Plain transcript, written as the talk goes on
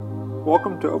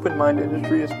Welcome to Open Mind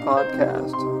Industries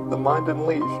Podcast, The Mind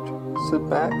Unleashed. Sit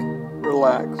back,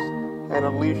 relax, and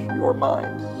unleash your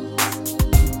mind.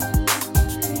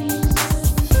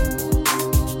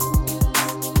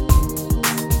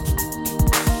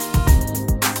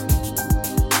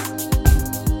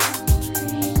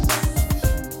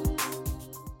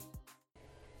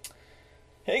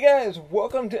 Hey guys,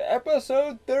 welcome to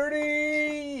episode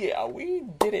 30! Yeah, we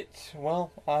did it.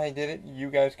 Well, I did it.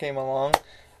 You guys came along.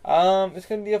 It's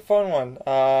going to be a fun one.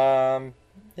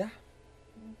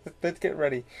 Let's get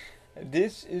ready.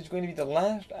 This is going to be the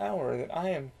last hour that I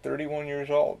am 31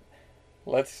 years old.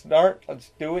 Let's start.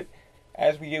 Let's do it.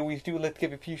 As we always do, let's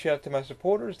give a few shout out to my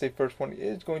supporters. The first one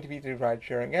is going to be the ride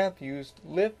sharing app. Use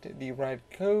Lyft. The ride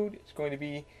code is going to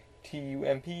be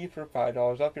TUMP for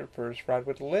 $5 off your first ride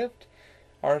with Lyft.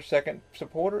 Our second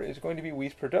supporter is going to be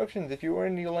Weiss Productions. If you are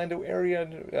in the Orlando area,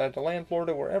 DeLand,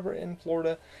 Florida, wherever in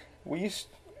Florida, Weiss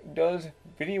does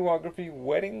videography,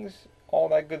 weddings, all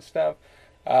that good stuff.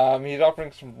 He's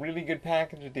offering some really good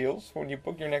package deals. When you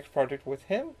book your next project with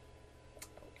him,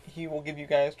 he will give you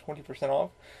guys 20%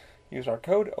 off. Use our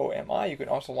code OMI. You can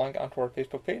also log onto our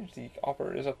Facebook page. The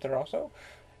offer is up there also.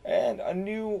 And a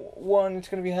new one is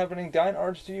going to be happening. Dine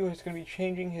Art Studio is going to be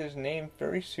changing his name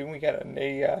very soon. We got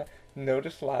a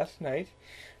notice last night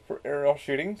for aerial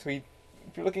shooting. So if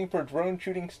you're looking for drone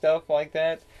shooting stuff like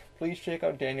that, please check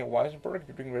out Daniel Weisenberg. If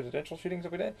you're doing residential shootings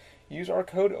over there, use our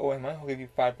code OMI. He'll give you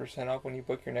 5% off when you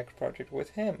book your next project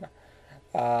with him.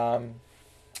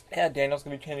 Daniel's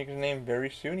going to be changing his name very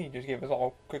soon. He just gave us all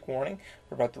a quick warning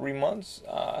for about 3 months.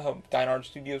 Dine Art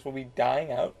Studios will be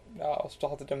dying out. I'll still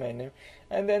have the domain name.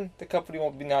 And then the company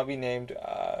will now be named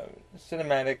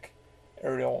Cinematic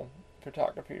Aerial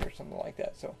Photography or something like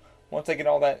that. So once I get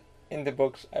all that in the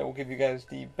books, I will give you guys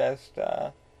the best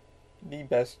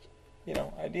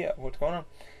idea of what's going on.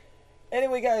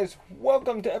 Anyway, guys,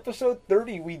 welcome to episode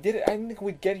 30. We did it. I didn't think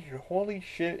we'd get here. Holy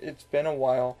shit, it's been a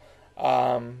while.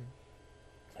 A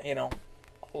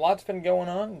lot's been going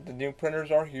on. The new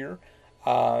printers are here.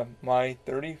 My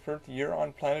 31st year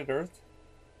on planet Earth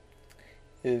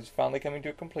is finally coming to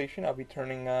a completion. I'll be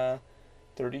turning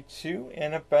 32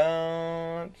 in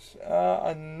about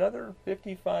another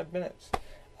 55 minutes.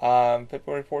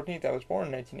 February 14th, I was born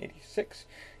in 1986.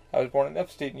 I was born in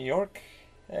upstate New York.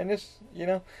 And it's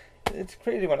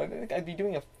crazy one. I think I'd be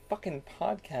doing a fucking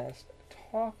podcast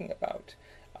talking about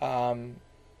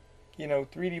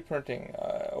 3D printing,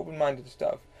 open-minded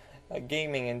stuff,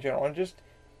 gaming in general, and just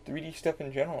 3D stuff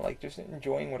in general, like just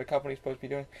enjoying what a company's supposed to be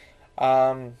doing.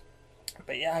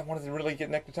 But yeah, I wanted to really get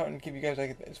connected to it and give you guys,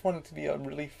 I just wanted it to be a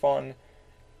really fun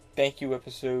thank you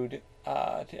episode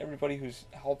to everybody who's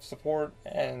helped support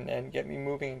and get me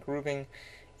moving and grooving,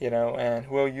 and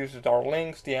who uses our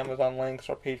links, the Amazon links,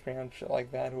 our Patreon, shit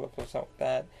like that, who helps us out with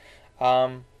that.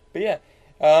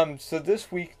 So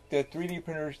this week, the 3D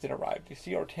printers did arrive. The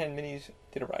CR10 minis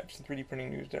did arrive. Some 3D printing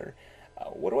news there.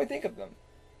 What do I think of them?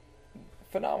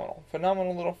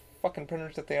 Phenomenal little fucking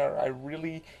printers that they are. I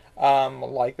really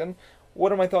like them.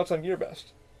 What are my thoughts on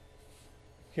GearBest?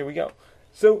 Here we go.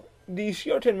 So the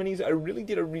CR10 minis, I really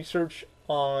did a research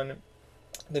on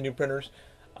the new printers.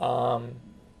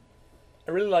 I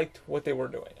really liked what they were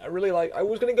doing. I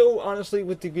was going to go, honestly,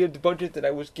 with the budget that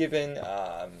I was given.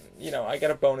 I got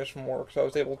a bonus from work, so I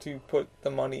was able to put the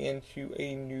money into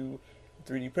a new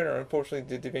 3D printer.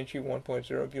 Unfortunately, the DaVinci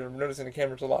 1.0, if you're noticing, the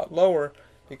camera's a lot lower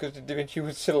because the DaVinci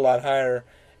would sit a lot higher.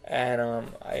 And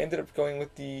I ended up going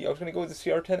with I was going to go with the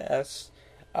CR10S,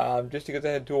 just because I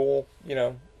had dual,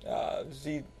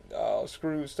 Z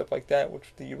screws, stuff like that,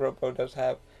 which the Robo does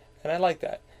have. And I like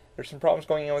that. There's some problems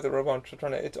going on with the Robo.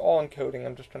 It's all encoding.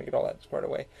 I'm just trying to get all that squared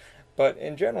away. But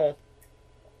in general,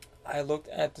 I looked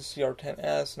at the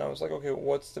CR10S and I was like, okay,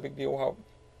 what's the big deal? How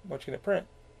much can it print?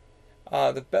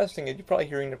 The best thing is you're probably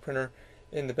hearing the printer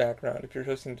in the background if you're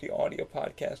listening to the audio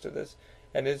podcast of this.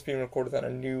 And it is being recorded on a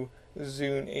new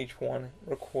Zune H1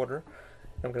 recorder.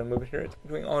 I'm going to move it here. It's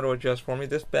doing auto adjust for me.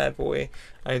 This bad boy,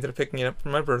 I ended up picking it up for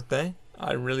my birthday.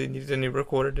 I really needed a new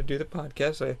recorder to do the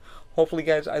podcast. Hopefully,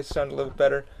 guys, I sound a little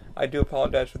better. I do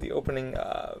apologize for the opening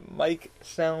mic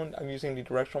sound. I'm using the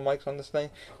directional mics on this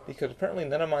thing because apparently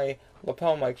none of my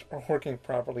lapel mics are working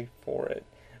properly for it.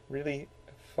 Really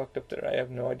fucked up there. I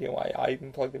have no idea why. I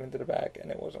even plugged them into the back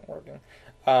and it wasn't working.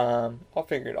 I'll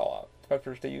figure it all out. It's my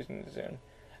first day using the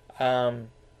Zune.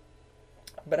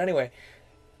 But anyway,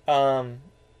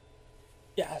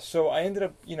 so I ended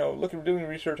up, doing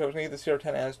research. I was going to get the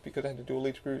CR10S because I had to do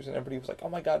lead screws, and everybody was like, oh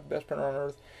my god, best printer on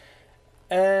earth.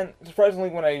 And surprisingly,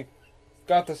 when I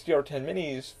got the CR10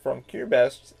 minis from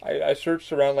GearBest, I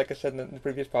searched around, like I said in the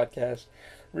previous podcast,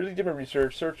 really did my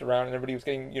research, searched around, and everybody was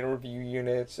getting, review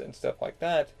units and stuff like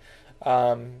that.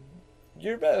 Um,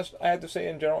 Your Best, I have to say,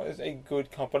 in general, is a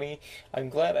good company. I'm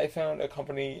glad I found a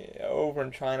company over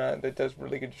in China that does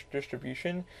really good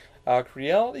distribution.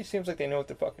 Creality seems like they know what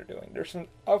the fuck they're doing. There's some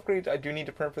upgrades I do need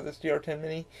to print for this DR10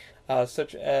 Mini,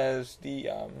 such as the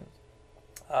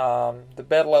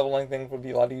bed leveling thing would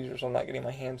be a lot easier, so I'm not getting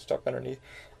my hand stuck underneath.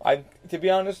 To be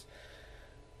honest,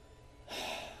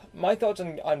 my thoughts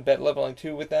on bed leveling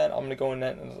too with that, I'm going to go in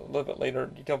that in a little bit later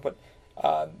in detail, but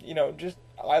just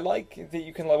I like that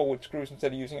you can level with screws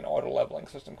instead of using an auto leveling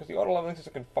system, because the auto leveling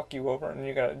system can fuck you over, and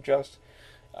you got to adjust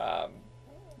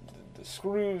the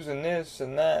screws and this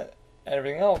and that and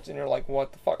everything else, and you're like,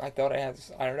 what the fuck? I thought I had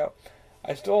this. I don't know.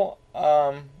 I still,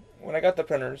 when I got the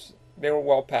printers, they were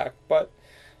well packed, but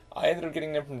I ended up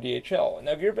getting them from DHL.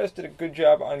 Now, GearBest did a good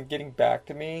job on getting back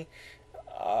to me,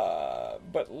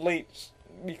 but late,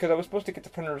 because I was supposed to get the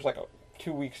printers like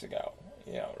 2 weeks ago.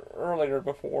 Earlier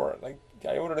before, like,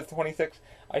 I ordered it the 26th.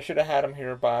 I should have had them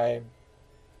here by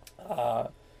the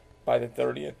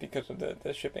 30th because of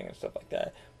the shipping and stuff like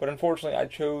that. But unfortunately, I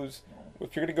chose,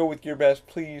 if you're going to go with GearBest,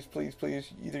 please, please,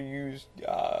 please either use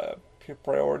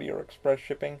priority or express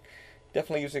shipping.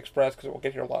 Definitely use express because it will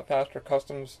get here a lot faster.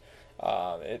 Customs,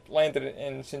 it landed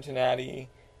in Cincinnati,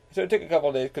 so it took a couple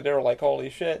of days because they were like, holy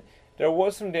shit. There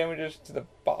was some damages to the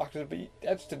boxes, but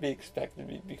that's to be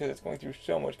expected because it's going through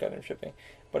so much goddamn shipping.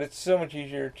 But it's so much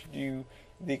easier to do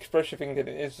the express shipping than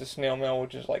it is the snail mail,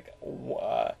 which is like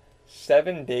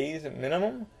 7 days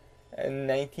minimum and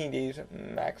 19 days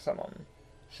maximum.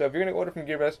 So if you're going to order from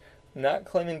GearBest, I'm not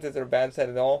claiming that they're a bad site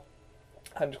at all.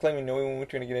 I'm just claiming knowing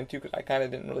what you're going to get into because I kind of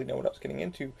didn't really know what I was getting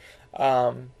into.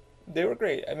 They were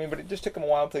great. I mean, but it just took them a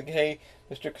while to think, hey,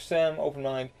 Mr. Kasem, open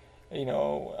mind,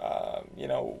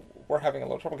 we're having a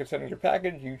little trouble considering your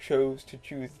package. You chose to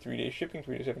choose 3-day shipping,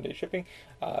 3 to 7 day shipping.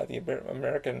 The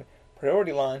American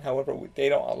priority line, however, they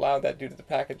don't allow that due to the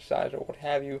package size or what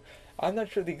have you. I'm not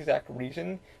sure the exact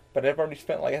reason, but I've already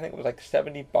spent I think it was like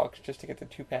 $70 just to get the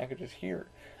 2 packages here.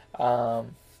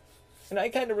 And I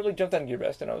kind of really jumped on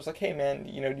GearBest, and I was like, hey man,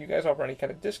 do you guys offer any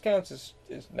kind of discounts? This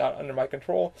is not under my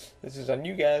control. This is on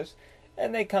you guys.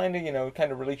 And they kind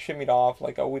of really shimmied off,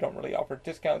 like, oh, we don't really offer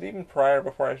discounts. Even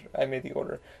before I made the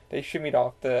order, they shimmied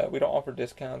off we don't offer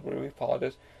discounts, we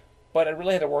apologize. But I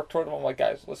really had to work toward them. I'm like,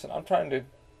 guys, listen, I'm trying to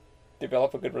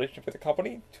develop a good relationship with the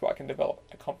company so I can develop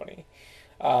a company.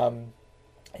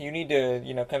 You need to,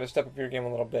 kind of step up your game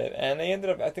a little bit. And they ended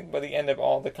up, I think by the end of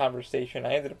all the conversation,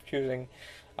 I ended up choosing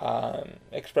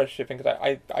express shipping because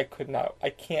I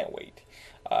can't wait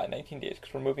 19 days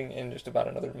because we're moving in just about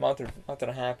another month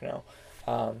and a half now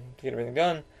to get everything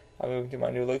done. I'm moving to my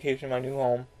new location, my new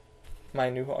home, my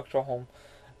new actual home,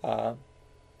 and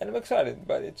I'm excited.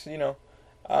 But it's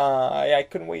I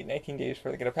couldn't wait 19 days for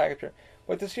to get a package here.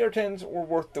 But the CR10s were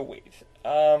worth the wait.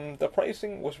 The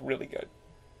pricing was really good.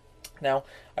 Now,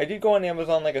 I did go on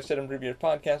Amazon, like I said in previous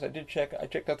podcasts. I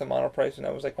checked out the mono price, and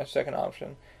that was like my second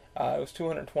option. It was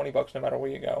 $220 no matter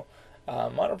where you go.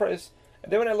 Mono price.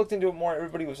 And then when I looked into it more,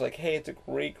 everybody was like, hey, it's a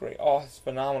great, it's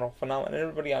phenomenal. And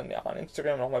everybody on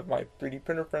Instagram and all my 3D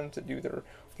printer friends that do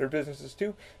their businesses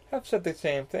too have said the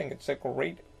same thing. It's a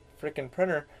great freaking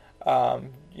printer.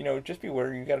 Just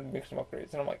beware, you gotta make some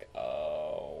upgrades. And I'm like,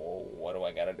 oh, what do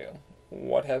I gotta do?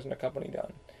 What hasn't the company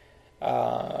done?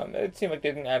 It seemed like they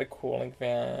didn't add a cooling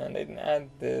fan, they didn't add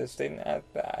this, they didn't add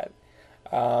that.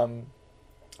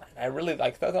 I really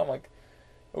like that. I'm like,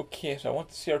 okay, so I want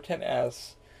the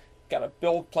CR10S. Got a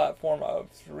build platform of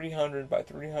 300 by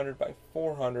 300 by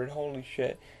 400, holy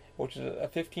shit, which is a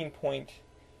 15.8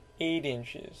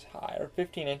 inches high, or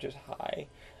 15 inches high.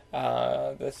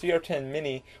 The CR10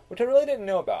 Mini, which I really didn't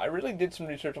know about. I really did some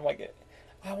research. I'm like,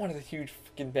 I wanted a huge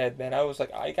freaking bed, man. I was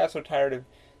like, I got so tired of,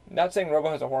 not saying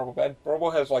Robo has a horrible bed.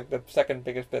 Robo has like the second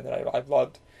biggest bed that I've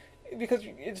loved. Because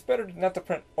it's better not to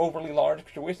print overly large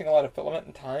because you're wasting a lot of filament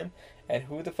and time. And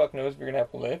who the fuck knows if you're going to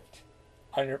have lift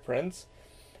on your prints.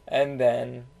 And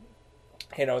then,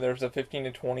 there's a 15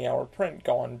 to 20 hour print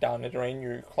going down the drain.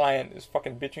 Your client is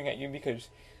fucking bitching at you because,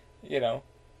 you got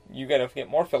to get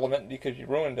more filament because you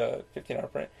ruined a 15-hour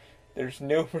print. There's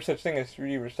no such thing as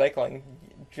 3D recycling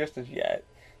just as yet.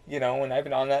 And I've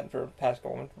been on that for the past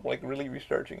couple months, like really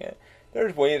researching it.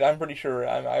 There's ways, I'm pretty sure,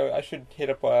 I should hit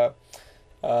up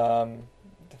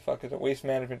Waste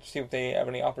Management to see if they have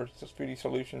any offers to 3D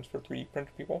solutions for 3D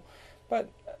printer people. But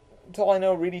until I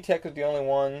know, Reedy Tech is the only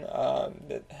one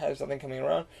that has something coming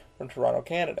around from Toronto,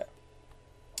 Canada.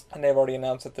 And they've already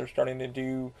announced that they're starting to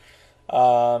do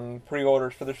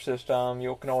pre-orders for their system.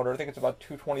 You can order, I think it's about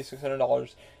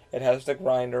 $600. It has the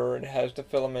grinder, it has the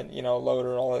filament,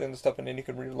 loader, and all that kind of stuff, and then you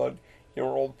can reload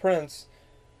your old prints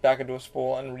back into a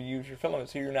spool and reuse your filament,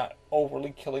 so you're not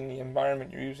overly killing the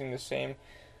environment. You're using the same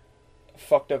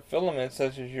fucked up filaments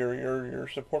as your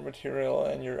support material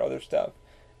and your other stuff.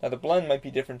 Now the blend might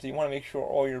be different, so you want to make sure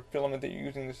all your filament that you're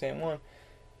using the same one,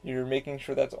 you're making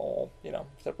sure that's all,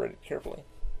 separated carefully.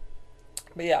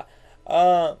 But yeah,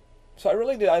 so I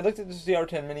really did. I looked at the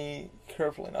ZR10 Mini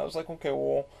carefully, and I was like, okay,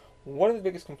 well, what are the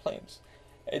biggest complaints?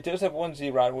 It does have one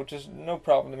Z-rod, which is no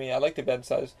problem to me. I like the bed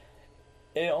size.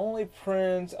 It only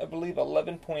prints, I believe,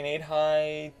 11.8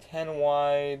 high, 10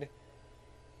 wide,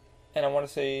 and I want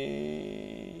to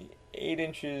say 8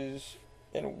 inches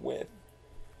in width.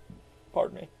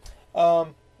 Pardon me.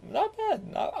 Not bad.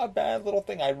 Not a bad little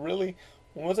thing. I really,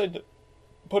 once I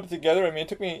put it together, I mean, it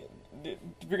took me, if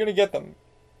you're going to get them,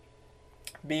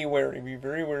 be wary. Be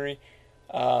very wary.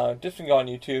 Just go on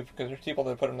YouTube, because there's people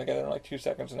that put them together in like 2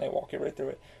 seconds and they walk you right through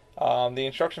it. The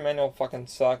instruction manual fucking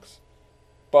sucks.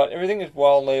 But everything is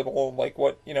well labeled, like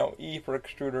what, E for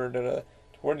extruder, to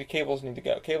where the cables need to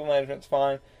go. Cable management's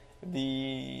fine.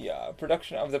 The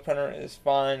production of the printer is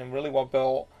fine and really well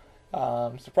built,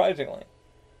 surprisingly.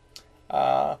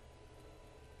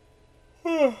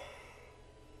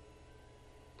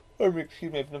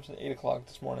 Excuse me, I've been up since 8 o'clock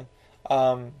this morning.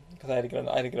 Because I had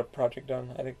to get a project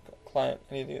done. I had a client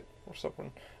I needed to get or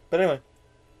something. But anyway,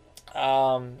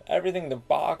 everything, the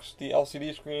box, the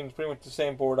LCD screen is pretty much the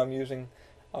same board I'm using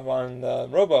on the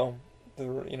Robo, the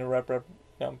rep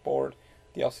board,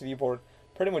 the LCD board.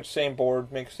 Pretty much same board,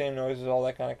 makes same noises, all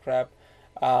that kind of crap.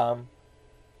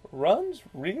 Runs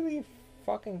really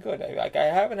fucking good. I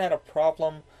haven't had a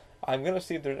problem. I'm gonna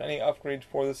see if there's any upgrades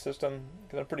for the system,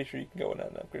 because I'm pretty sure you can go in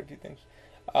and upgrade a few things.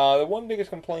 The one biggest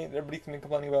complaint that everybody's been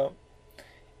complaining about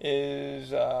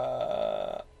is,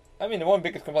 the one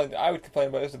biggest complaint that I would complain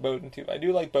about is the Bowden tube. I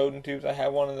do like Bowden tubes. I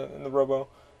have one in the Robo,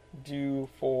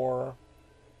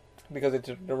 because it's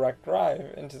a direct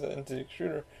drive into the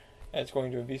extruder, and it's going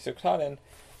to a V6 hot end.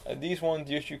 These ones,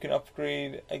 yes, you can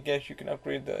upgrade. I guess you can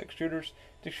upgrade the extruders.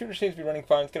 The extruder seems to be running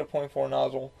fine. It's got a 0.4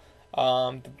 nozzle.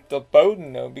 The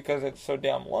Bowden, though, because it's so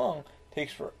damn long,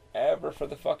 takes forever for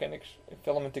the fucking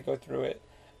filament to go through it.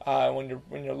 When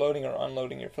you're loading or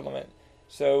unloading your filament,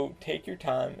 so take your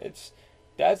time.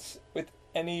 That's with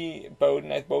any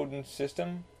Bowden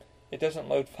system, it doesn't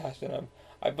load fast enough.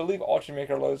 I believe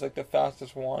Ultimaker loads like the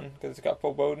fastest one because it's got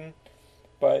full Bowden,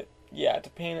 but yeah, it's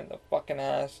a pain in the fucking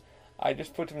ass. I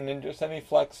just put some Ninja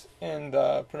Semi-Flex in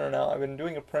the printer now. I've been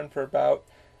doing a print for about,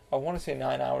 I want to say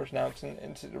 9 hours now.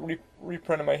 It's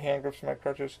reprinting my hand grips and my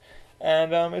crutches,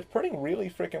 and it's printing really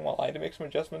freaking well. I had to make some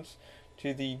adjustments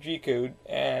to the G-code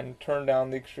and turn down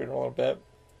the extruder a little bit,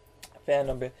 fan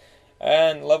a bit,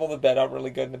 and level the bed out really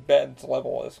good. The bed's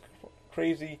level is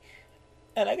crazy,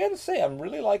 and I gotta say, I'm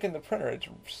really liking the printer. It's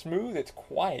smooth, it's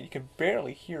quiet, you can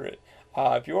barely hear it.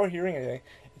 If you are hearing anything,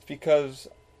 it's because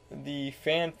the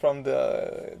fan from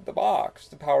the box,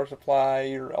 the power supply,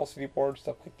 your LCD board,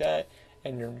 stuff like that,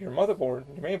 and your motherboard,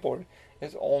 your main board,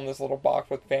 is all in this little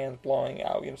box with fans blowing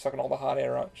out, sucking all the hot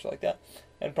air out, shit like that,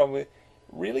 and probably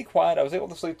really quiet. I was able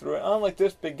to sleep through it. Unlike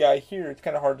this big guy here, it's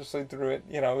kind of hard to sleep through it.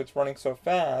 It's running so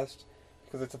fast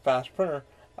because it's a fast printer.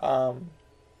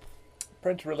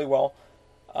 Prints really well.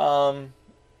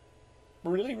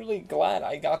 Really, really glad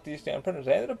I got these damn printers.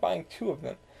 I ended up buying 2 of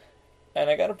them, and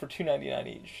I got them for $2.99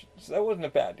 each. So that wasn't a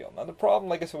bad deal. Now the problem,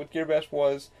 like I said, with GearBest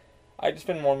was I had to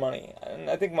spend more money, and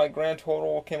I think my grand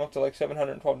total came up to like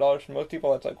 $712. For most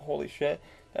people, that's like holy shit.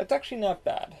 That's actually not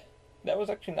bad. That was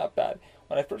actually not bad.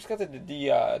 When I first got the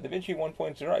DaVinci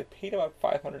 1.0, I paid about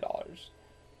 $500.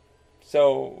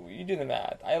 So you do the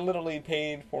math. I literally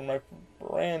paid for my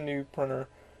brand new printer,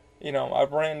 a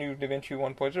brand new DaVinci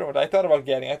 1.0, which I thought about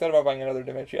getting. I thought about buying another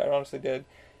DaVinci. I honestly did.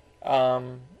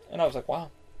 And I was like, wow,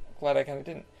 glad I kind of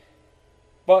didn't.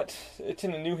 But it's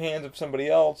in the new hands of somebody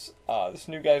else. This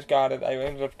new guy's got it. I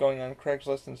ended up going on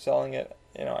Craigslist and selling it.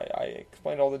 I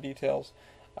explained all the details.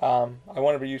 I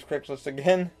wanted to use Craigslist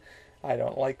again. I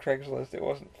don't like Craigslist. It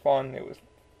wasn't fun. It was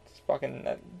fucking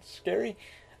scary.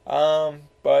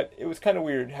 But it was kind of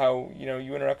weird how,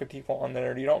 you interact with people on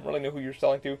there. You don't really know who you're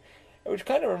selling to. Which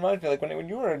kind of reminds me, like, when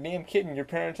you were a damn kid and your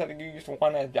parents had to give you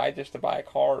one that died just to buy a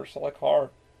car or sell a car.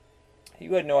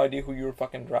 You had no idea who you were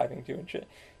fucking driving to and shit.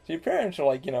 So your parents are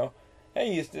like,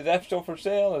 hey, is that still for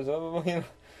sale?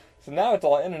 So now it's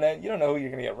all internet. You don't know who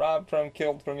you're going to get robbed from,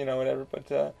 killed from, whatever.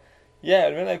 But, yeah,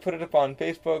 when I put it up on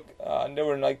Facebook, there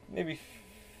were like maybe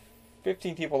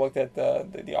 15 people looked at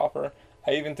the offer.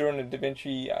 I even threw in a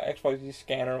DaVinci XYZ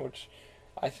scanner, which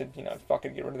I said, fuck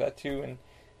it, get rid of that too. And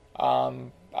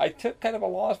I took kind of a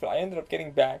loss, but I ended up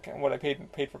getting back what I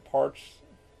paid for parts,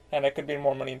 and I could be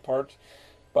more money in parts.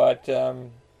 But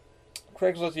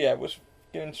Craigslist, yeah, it was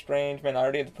getting strange, man. I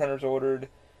already had the printers ordered,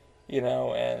 and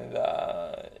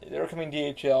they were coming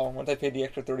DHL. Once I paid the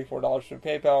extra $34 through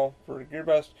PayPal for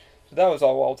GearBest, so that was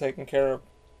all well taken care of.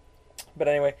 But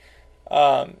anyway,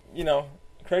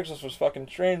 Craigslist was fucking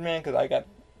strange, man, because I got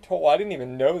told, I didn't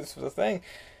even know this was a thing.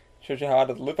 Shows you how out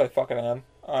of the loop I fucking am.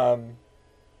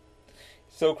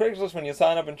 So Craigslist, when you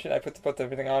sign up and shit, I put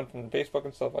everything on from Facebook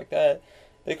and stuff like that.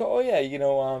 They go, oh yeah,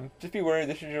 just be wary,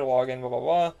 this is your login, blah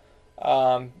blah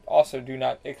blah. Also, do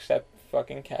not accept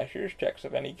fucking cashier's checks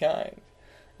of any kind.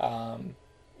 So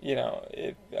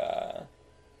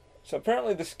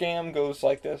apparently the scam goes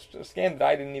like this, a scam that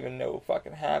I didn't even know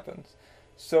fucking happens.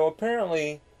 So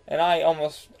apparently, and I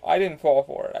didn't fall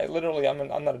for it.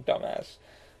 I'm not a dumbass.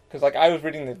 Because, like, I was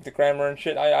reading the grammar and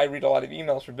shit. I read a lot of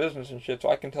emails for business and shit, so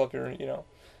I can tell if you're,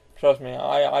 trust me,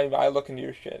 I look into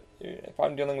your shit. If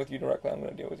I'm dealing with you directly, I'm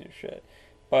going to deal with your shit.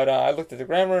 But I looked at the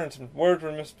grammar and some words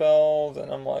were misspelled,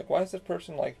 and I'm like, why is this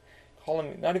person, like,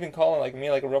 calling me, not even calling, like,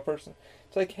 me like a real person?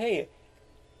 It's like, hey,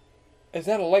 is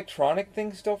that electronic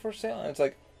thing still for sale? And it's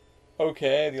like,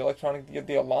 okay, the electronic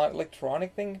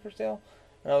thing for sale?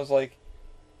 And I was like,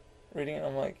 reading it, and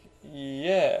I'm like,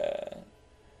 yeah.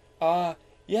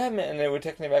 Yeah, man, and they would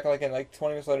text me back like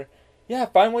 20 minutes later. Yeah,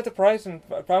 fine with the price and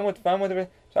fine with the.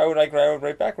 So I would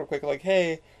write back real quick like,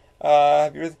 hey,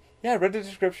 have you read the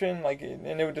description, like, and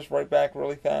they would just write back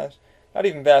really fast, not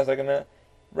even fast, like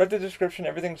read the description,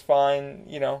 everything's fine,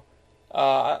 you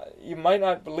might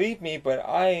not believe me, but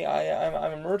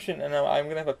I'm a merchant and I'm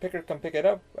gonna have a picker come pick it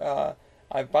up.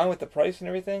 I'm fine with the price and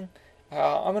everything.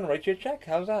 I'm gonna write you a check.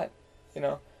 How's that?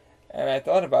 And I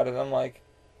thought about it. I'm like,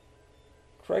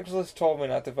 Craigslist told me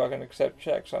not to fucking accept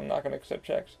checks, so I'm not going to accept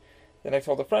checks. Then I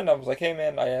told a friend, I was like, hey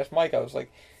man, I asked Mike, I was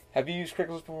like, have you used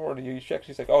Craigslist before, or do you use checks?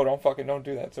 He's like, oh, don't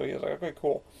do that. So he was like, okay,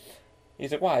 cool.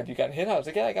 He's like, why, have you gotten hit? I was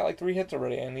like, yeah, I got like 3 hits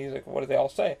already. And he's like, what did they all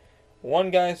say? One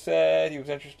guy said he was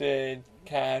interested,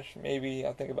 cash, maybe,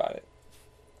 I'll think about it.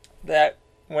 That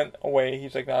went away.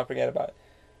 He's like, nah, forget about it.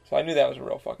 So I knew that was a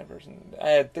real fucking person. I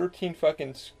had 13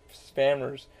 fucking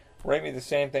spammers write me the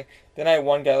same thing. Then I had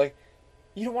one guy like,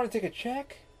 you don't want to take a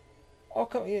check? Oh,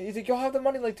 come. He's like, you'll have the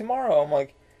money like tomorrow. I'm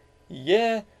like,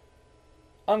 yeah,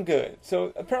 I'm good.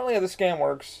 So apparently how the scam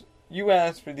works, you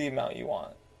ask for the amount you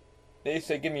want. They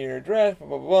say, give me your address, blah,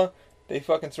 blah, blah. They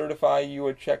fucking certify you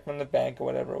a check from the bank or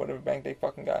whatever bank they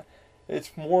fucking got.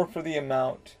 It's more for the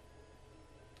amount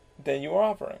that you are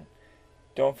offering.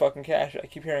 Don't fucking cash it. I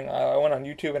keep hearing, I went on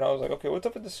YouTube and I was like, okay, what's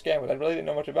up with this scam? But I really didn't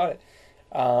know much about it.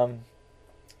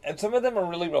 And some of them are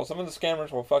really real. Some of the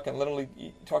scammers will fucking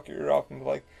literally talk your ear off and be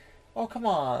like, oh, come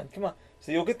on.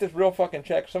 So you'll get this real fucking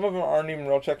check. Some of them aren't even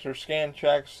real checks. They're scanned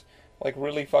checks, like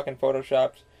really fucking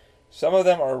photoshopped. Some of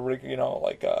them are,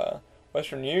 like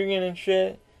Western Union and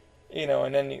shit.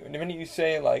 And then the minute you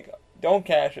say, like, don't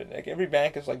cash it, like every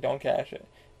bank is like, don't cash it.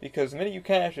 Because the minute you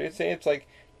cash it, say it's like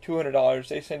 $200,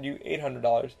 they send you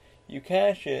 $800. You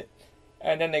cash it,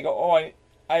 and then they go, oh,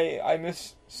 I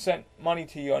sent money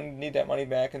to you, I need that money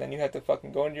back, and then you have to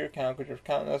fucking go into your account because your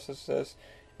account knows this,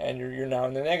 and you're now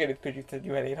in the negative because you said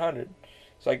you had 800.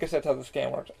 So I guess that's how the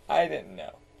scam works. I didn't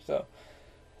know. So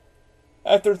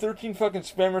after 13 fucking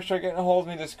spammers started getting a hold of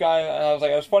me, this guy, and I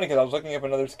was funny because I was looking up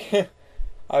another scam.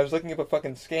 I was looking up a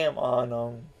fucking scam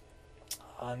on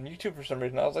YouTube for some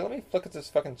reason. I was like, let me look at this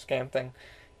fucking scam thing,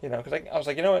 because I was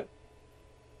like, you know what?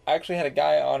 I actually had a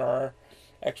guy on our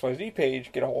XYZ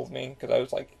page get a hold of me, because I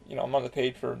was like, I'm on the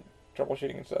page for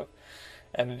troubleshooting and stuff.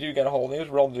 And the dude got a hold of me. He was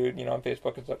a real dude, on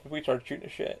Facebook and stuff. We started shooting the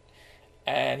shit.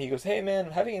 And he goes, hey man,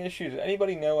 I'm having an issue. Does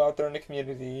anybody know out there in the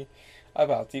community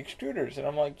about the extruders? And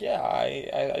I'm like, yeah,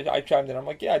 I chimed in. I'm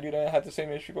like, yeah, dude, I had the same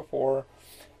issue before.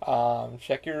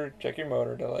 Check your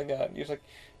motor, like that. He was like,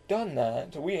 done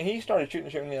that. So he started shooting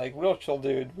the shit with me, like real chill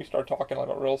dude. We started talking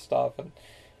about real stuff, and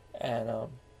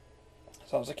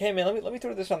so I was like, hey man, let me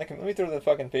throw this on let me throw the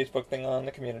fucking Facebook thing on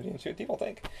the community and see what people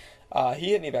think.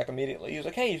 He hit me back immediately. He was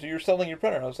like, hey, so you're selling your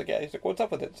printer? And I was like, yeah. He's like, what's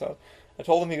up with it? So I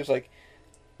told him. He was like,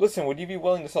 listen, would you be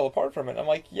willing to sell a part from it? And I'm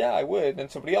like, yeah, I would. And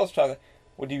somebody else tried to,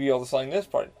 would you be able to selling this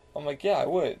part? I'm like, yeah, I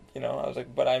would. I was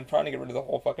like, but I'm trying to get rid of the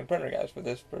whole fucking printer, guys, for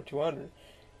this for $200.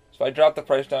 So I dropped the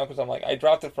price down because I'm like, I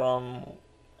dropped it from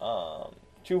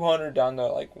 $200 down to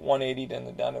like $180,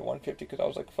 then down to $150 because I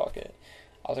was like, fuck it.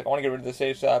 I was like, I want to get rid of this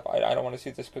ASAP. I don't want to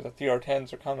see this because the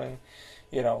TR10s are coming.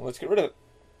 Let's get rid of it.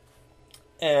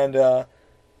 And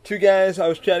 2 guys I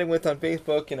was chatting with on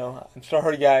Facebook, I'm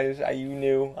sorry guys, you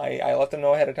knew. I let them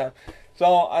know ahead of time.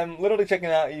 So I'm literally checking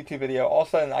out a YouTube video. All of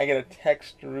a sudden I get a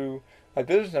text through my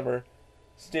business number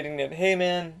stating that, hey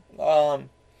man,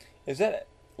 is that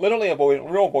literally a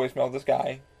real voicemail, this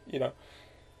guy,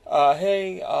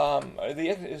 Hey,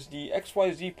 is the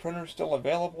XYZ printer still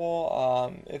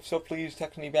available? If so, please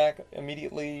text me back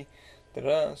immediately.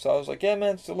 Da-da. So I was like, yeah,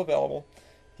 man, it's still available.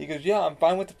 He goes, yeah, I'm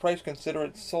fine with the price. Consider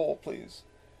it sold, please.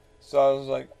 So I was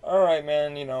like, all right,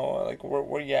 man, like,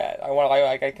 where you at?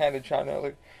 I kind of trying to,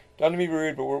 like, not to be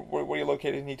rude, but where you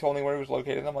located? And he told me where he was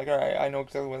located. And I'm like, all right, I know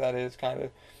exactly where that is, kind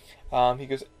of. He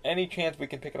goes, any chance we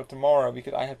can pick it up tomorrow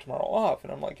because I have tomorrow off?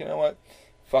 And I'm like, you know what?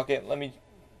 Fuck it.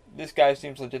 This guy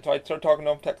seems legit. So I started talking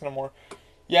to him, texting him more.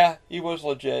 Yeah, he was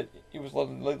legit. He was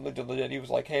legit. He was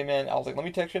like, hey man, I was like, let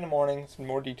me text you in the morning, some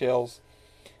more details.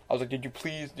 I was like, did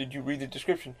you read the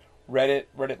description? Read it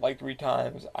like 3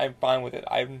 times. I'm fine with it.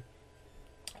 I'm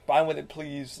fine with it,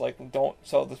 please. Like, don't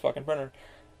sell this fucking printer.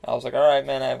 I was like, all right,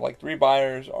 man, I have like 3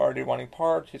 buyers already wanting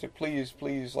parts. He's like, please,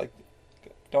 like,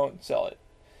 don't sell it.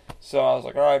 So I was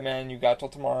like, all right, man, you got till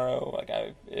tomorrow.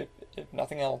 Like, if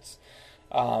nothing else,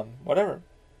 whatever.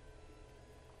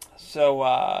 So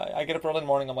I get up early in the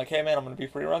morning. I'm like, hey, man, I'm gonna be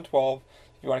free around 12.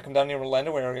 If you want to come down to the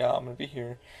Orlando area, I'm gonna be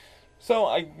here. So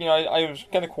I was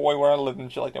kind of coy where I lived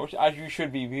and shit like that, which as you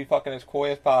should be fucking as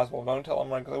coy as possible. Don't tell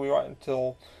them like we want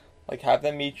until like have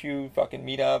them meet you, fucking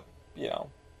meet up, you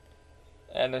know.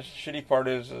 And the shitty part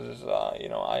is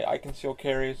I conceal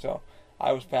carry, so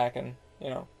I was packing,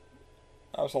 I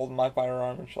was holding my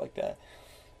firearm and shit like that.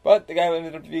 But the guy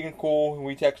ended up being cool.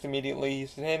 We texted immediately. He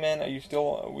said, "Hey man, are you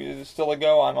still? Is it still a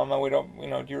go? I'm on my way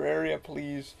to your area.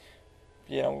 Please,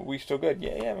 we still good?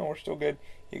 Yeah, man, we're still good."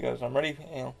 He goes, "I'm ready."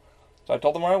 So I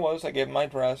told him where I was. I gave him my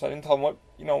address. I didn't tell him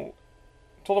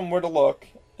told him where to look.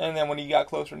 And then when he got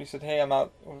closer and he said, "Hey, I'm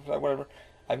out," whatever,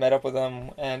 I met up with him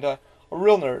and a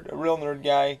real nerd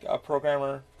guy, a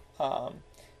programmer.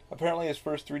 Apparently his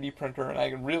first 3D printer, and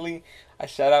I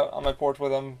sat out on my porch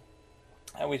with him.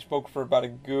 And we spoke for about a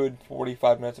good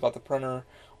 45 minutes about the printer,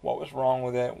 what was wrong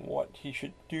with it, what he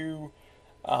should do.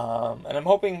 And I'm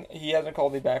hoping he hasn't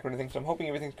called me back or anything, so I'm hoping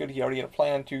everything's good. He already had a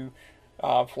plan to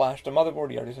flash the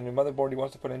motherboard. He already has a new motherboard he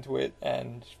wants to put into it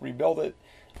and rebuild it.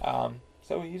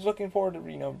 So he's looking forward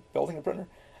to, building a printer.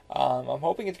 I'm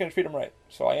hoping it's going to treat him right.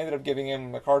 So I ended up giving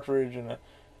him a cartridge and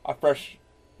a fresh,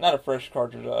 not a fresh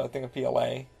cartridge, a thing of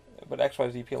PLA, but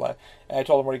XYZ PLA. And I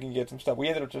told him where he can get some stuff. We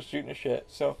ended up just shooting the shit.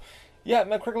 So yeah,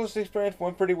 my Craigslist experience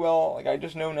went pretty well. Like, I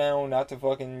just know now not to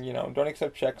fucking, don't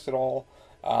accept checks at all.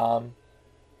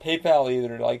 PayPal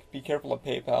either. Like, be careful of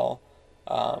PayPal.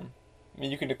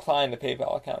 You can decline the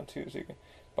PayPal account too, so you can.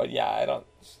 But yeah, don't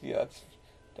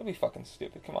be fucking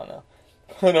stupid. Come on now.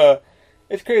 But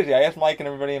it's crazy. I asked Mike and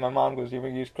everybody, and my mom goes, "You ever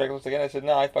use Craigslist again?" I said,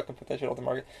 "No, I fucking put that shit off the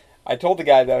market." I told the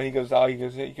guy though. He goes,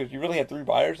 "You really had 3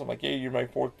 buyers?" I'm like, "Yeah, you're my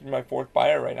fourth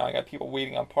buyer right now. I got people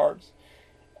waiting on parts."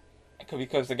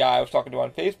 Because the guy I was talking to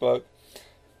on Facebook,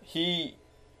 he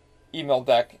emailed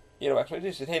back,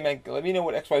 XYZ, said, "Hey man, let me know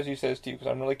what XYZ says to you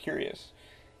because I'm really curious."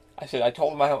 I said, I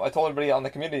told everybody on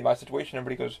the community my situation.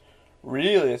 Everybody goes,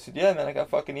 "Really?" I said, "Yeah, man, I got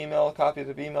fucking copies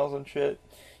of emails and shit.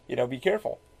 Be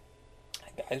careful.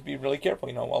 Guys, be really careful.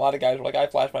 A lot of guys are like, I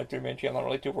flashed my 3-man I'm not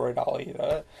really too worried, Ollie.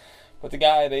 But the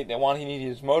guy, he needed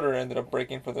his motor, ended up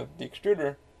breaking for the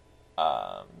extruder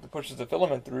that pushes the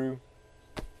filament through.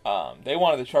 They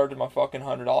wanted to charge him a fucking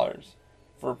 $100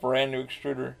 for a brand new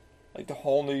extruder, like the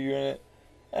whole new unit.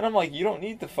 And I'm like, you don't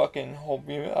need the fucking whole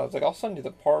unit. I was like, I'll send you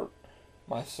the part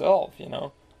myself,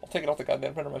 I'll take it off the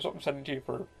goddamn printer myself and send it to you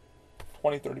for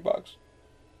 $20-$30.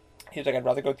 He's like, I'd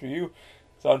rather go through you.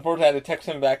 So unfortunately, I had to text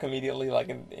him back immediately. Like,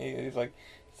 and he's like,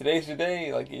 today's the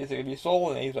day. Like, is it gonna be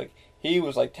sold? And he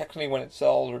was like, text me when it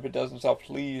sells, or if it doesn't sell,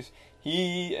 please.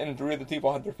 He and 3 other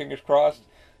people had their fingers crossed.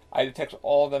 I had to text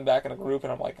all of them back in a group,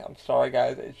 and I'm like, I'm sorry,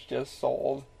 guys, it's just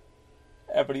sold.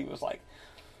 Everybody was like,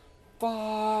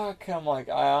 fuck. I'm like,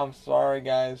 I'm sorry,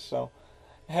 guys. So,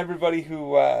 everybody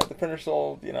who the printer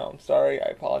sold, I'm sorry, I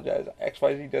apologize.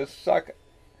 XYZ does suck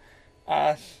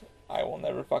ass. I will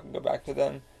never fucking go back to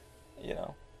them.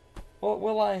 Well,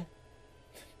 will I?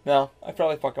 No, I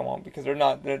probably fucking won't because they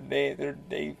got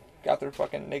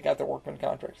their workman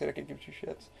contracts. They can give you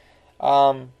shits.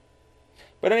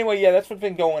 But anyway, yeah, that's what's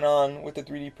been going on with the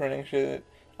 3D printing shit.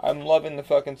 I'm loving the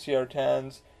fucking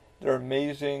CR10s. They're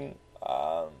amazing.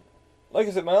 Like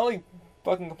I said, my only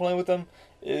fucking complaint with them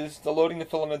is the loading the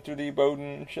filament through the Bowden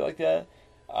and shit like that.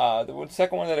 The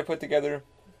second one that I put together,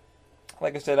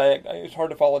 like I said, it was hard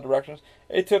to follow directions.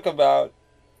 It took about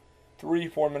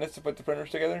 3-4 minutes to put the printers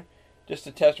together, just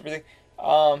to test everything.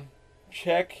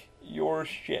 Check your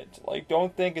shit. Like,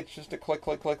 don't think it's just a click,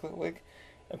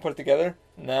 and put it together.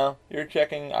 No, you're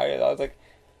checking. I was like,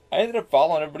 I ended up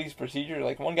following everybody's procedure.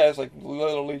 Like, one guy's like,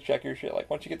 literally check your shit. Like,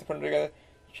 once you get the printer together,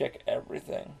 check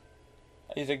everything.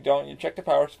 He's like, don't you check the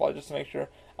power supply just to make sure.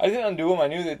 I didn't undo them. I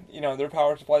knew that their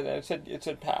power supply, and it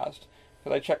said passed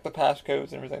because I checked the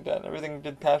passcodes and everything like that. And everything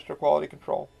did pass their quality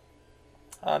control.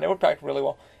 And they were packed really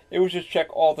well. It was just check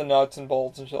all the nuts and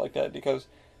bolts and shit like that because,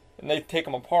 and they take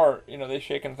them apart. They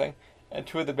shake and thing, and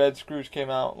two of the bed screws came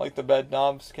out, like the bed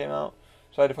knobs came out.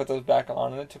 So I had to put those back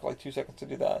on, and it took like 2 seconds to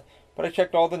do that. But I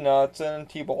checked all the nuts and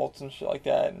T-bolts and shit like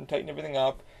that, and tightened everything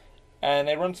up, and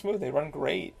they run smooth. They run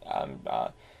great.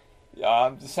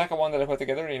 The second one that I put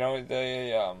together,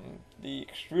 the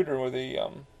extruder where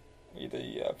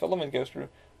the filament goes through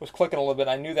was clicking a little bit.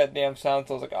 I knew that damn sound,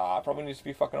 so I was like, it probably needs to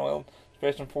be fucking oiled.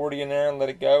 Spray some 40 in there and let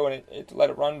it go, and it let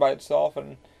it run by itself,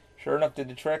 and sure enough, did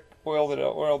the trick.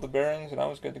 Oiled the bearings, and I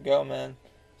was good to go, man.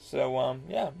 So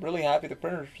yeah, really happy. The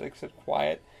printer's, like I said,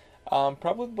 quiet.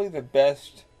 Probably the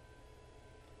best.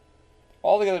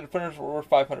 Altogether, the printers were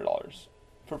 $500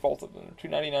 for both of them,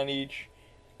 $299 each.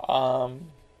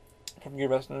 From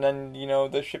Gearbest, and then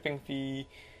the shipping fee,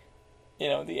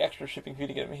 the extra shipping fee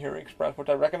to get them here express, which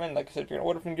I recommend. Like I said, if you're gonna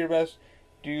order from Gearbest,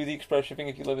 do the express shipping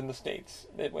if you live in the States.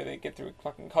 That way they get through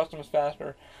fucking customs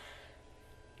faster.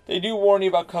 They do warn you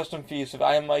about custom fees. If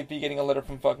I might be getting a letter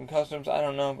from fucking customs, I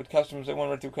don't know, but customs, they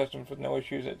went right through customs with no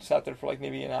issues. It sat there for like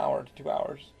maybe an hour to 2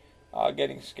 hours,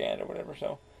 getting scanned or whatever.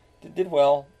 So it did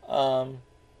well, and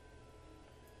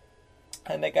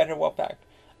they got here well packed.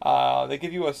 They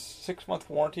give you a 6-month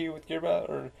warranty with Gearbest,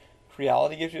 or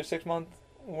Creality gives you a 6-month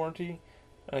warranty,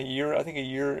 and a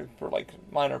year for like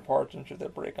minor parts and shit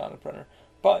that break on the printer.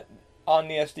 But on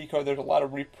the SD card, there's a lot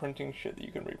of reprinting shit that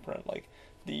you can reprint, like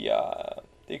the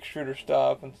extruder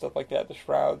stuff and stuff like that, the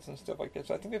shrouds and stuff like that.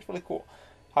 So I think it's really cool.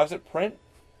 How does it print?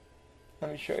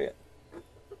 Let me show you.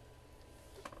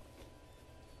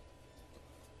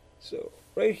 So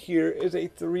right here is a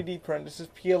 3D print. This is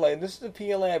PLA. This is the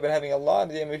PLA I've been having a lot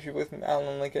of damn issue with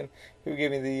Alan Lincoln, who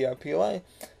gave me the PLA.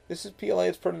 This is PLA.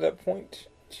 It's printed at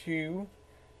 0.2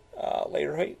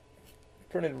 layer height.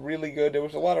 Printed really good. There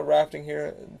was a lot of rafting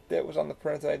here that was on the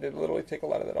print. I did literally take a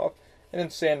lot of that off and then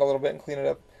sand a little bit and clean it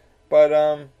up.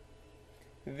 But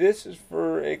this is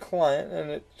for a client, and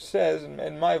it says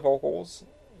in my vocals,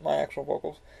 my actual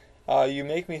vocals, "You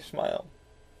make me smile."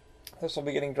 This will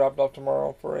be getting dropped off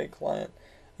tomorrow for a client.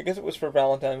 I guess it was for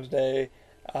Valentine's Day.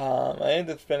 I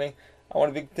ended up spending. I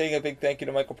want to take a big thank you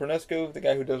to Michael Pernesco, the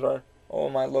guy who does our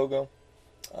OMI logo,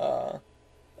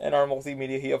 and our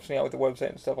multimedia. He helps me out with the website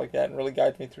and stuff like that, and really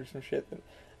guides me through some shit that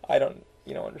I don't,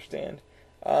 understand.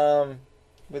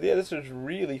 But yeah, this is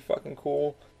really fucking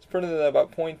cool. It's printed at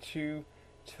about 0.2.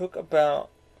 Took about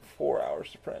 4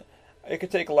 hours to print. It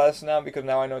could take less now because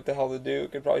now I know what the hell to do.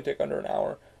 It could probably take under an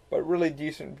hour. But really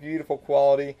decent, beautiful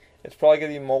quality. It's probably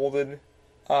going to be molded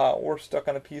or stuck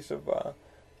on a piece of,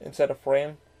 inside a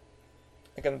frame,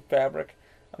 like in fabric,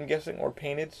 I'm guessing, or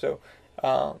painted. So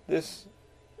this,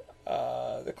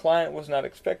 the client was not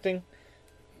expecting,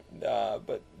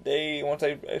 but once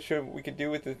I showed what we could do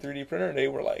with the 3D printer, they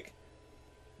were like,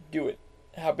 do it.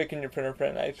 How big can your printer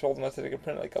print? And I told them I said I could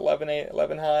print like 11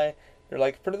 high. They're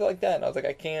like, print it like that. And I was like,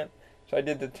 I can't. So I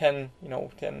did the 10,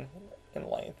 10 in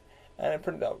length. And it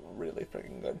printed out really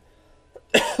freaking good.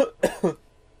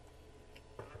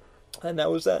 And that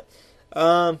was that.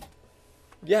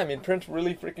 Yeah, I mean, it prints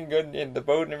really freaking good in the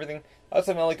boat and everything. That's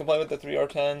my only complaint with the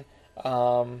 3R10.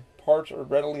 Parts are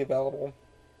readily available.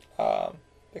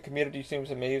 The community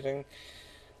seems amazing.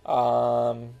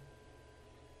 What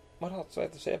else do I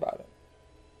have to say about it?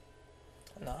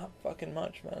 Not fucking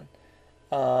much, man.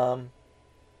 I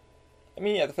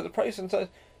mean, yeah, for the price and such,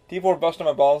 people were busting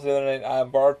my balls the other night. I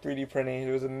borrowed 3D printing.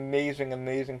 It was an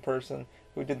amazing person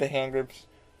who did the hand grips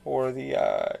for the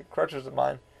crutches of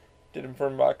mine. Did them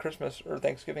for Christmas or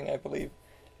Thanksgiving, I believe.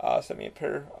 Sent me a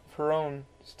pair of her own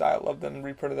style of them,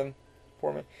 reprinted them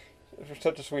for me. She's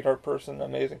such a sweetheart person,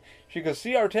 amazing. She goes,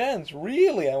 CR10s,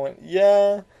 really? I went,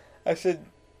 yeah. I said,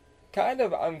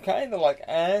 I'm kind of like,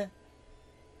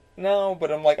 no,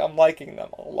 but I'm liking them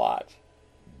a lot.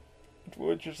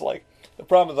 Which is like, the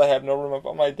problem is I have no room up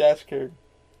on my desk here.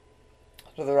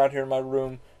 So they're out here in my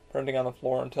room, printing on the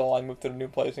floor until I move to the new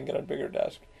place and get a bigger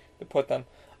desk to put them.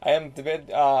 I am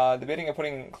debating on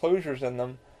putting enclosures in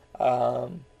them.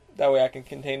 That way I can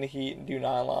contain the heat and do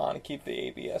nylon and keep the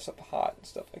ABS up hot and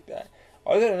stuff like that.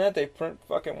 Other than that, they print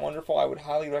fucking wonderful. I would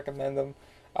highly recommend them.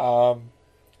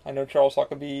 I know Charles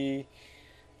Huckabee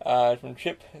from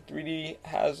Chip 3D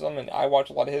has them, and I watch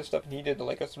a lot of his stuff, and he did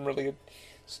some really good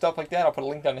stuff like that. I'll put a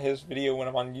link down to his video when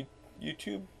I'm on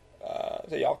YouTube,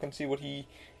 so y'all can see if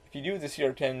you do the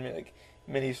CR10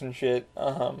 minis and shit,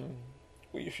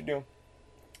 what you should do.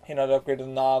 To upgrade the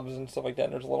knobs and stuff like that.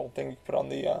 And there's a little thing you put on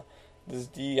the this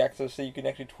D axis so you can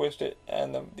actually twist it,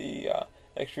 and the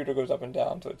extruder goes up and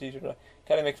down, so it's easier to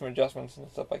kind of make some adjustments and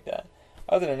stuff like that.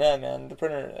 Other than that, man, the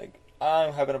printer, like,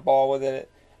 I'm having a ball with it.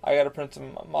 I gotta print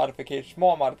some modifications,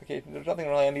 small modifications. There's nothing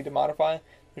really I need to modify.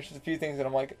 There's just a few things that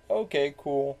I'm like, okay,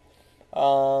 cool.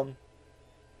 But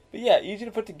yeah, easy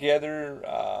to put together.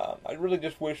 I really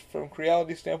just wish, from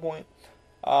Creality standpoint,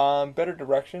 better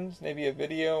directions, maybe a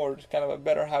video or just kind of a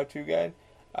better how-to guide.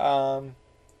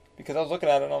 Because I was looking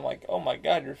at it and I'm like, oh my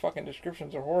god, your fucking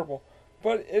descriptions are horrible.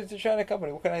 But it's a China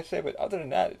company. What can I say? But other than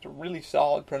that, it's a really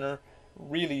solid printer,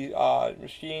 really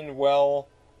machined well.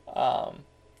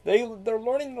 They're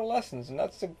learning the lessons, and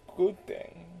that's a good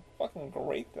thing, fucking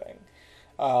great thing.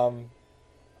 I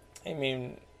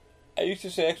mean, I used to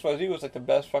say XYZ was like the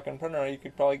best fucking printer you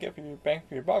could probably get for your bang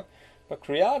for your buck, but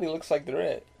Creality looks like they're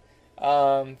it.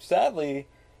 Sadly,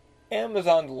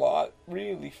 Amazon's a lot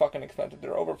really fucking expensive.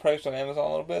 They're overpriced on Amazon a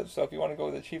little bit, so if you want to go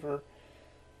with a cheaper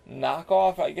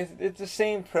knockoff, I guess it's the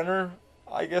same printer.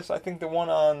 I think the one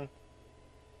on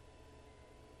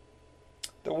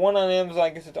Amazon, I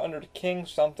guess it's under the King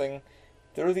something.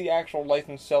 They're the actual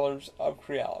licensed sellers of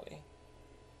Creality.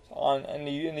 In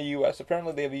the U.S.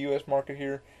 Apparently they have a U.S. market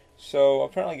here, so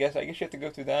apparently I guess you have to go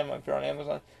through them if you're on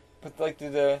Amazon. But like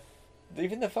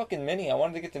even the fucking Mini, I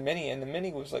wanted to get the Mini, and the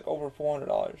Mini was like over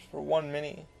 $400 for one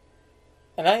Mini,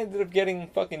 and I ended up getting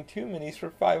fucking two Minis for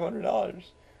 $500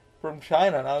 from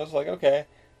China, and I was like, okay,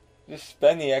 just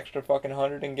spend the extra fucking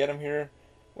 $100 and get them here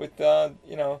with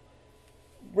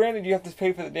Granted, you have to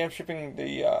pay for the damn shipping.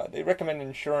 They recommend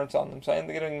insurance on them, so I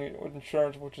ended up getting with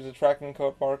insurance, which is a tracking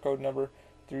code, barcode number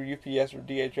through UPS or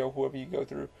DHL, whoever you go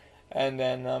through, and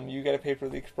then you got to pay for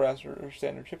the express or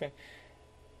standard shipping.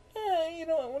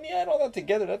 When you add all that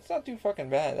together, that's not too fucking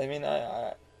bad. I mean,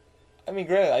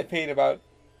 granted, I paid about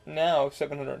now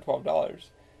 $712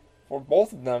 for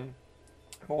both of them,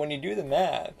 but when you do the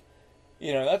math,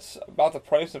 that's about the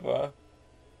price of a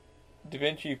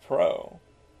DaVinci Pro,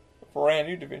 a brand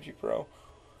new DaVinci Pro.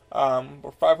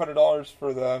 For $500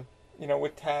 for the,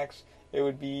 with tax, it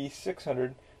would be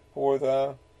 $600 for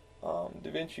the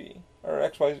DaVinci or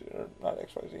XYZ, or not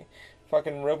XYZ,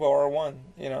 fucking Robo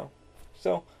R1.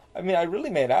 So I mean, I really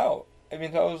made out. I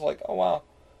mean, I was like, oh wow,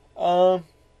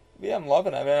 yeah, I'm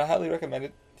loving it. I mean, I highly recommend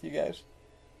it to you guys.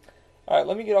 Alright,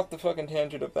 let me get off the fucking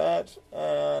tangent of that,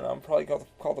 and I'm probably going to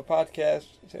call the podcast.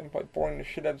 I'm probably boring the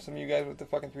shit out of some of you guys with the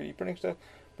fucking 3D printing stuff,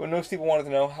 but most people wanted to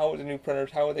know, how are the new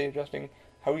printers, how are they adjusting,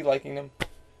 how are you liking them,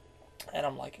 and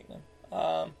I'm liking them.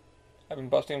 I've been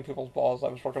busting people's balls. I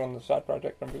was working on the side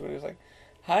project, and everybody was like,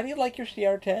 how do you like your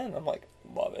CR10? I'm like,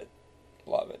 love it.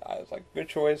 Love it. I was like, good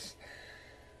choice.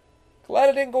 Glad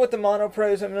I didn't go with the mono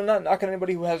price. I mean, I'm not knocking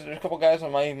anybody who has it. There's a couple guys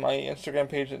on my Instagram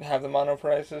page that have the mono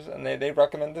prices, and they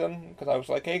recommend them, because I was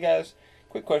like, hey guys,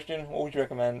 quick question, what would you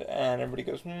recommend? And everybody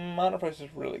goes, mono price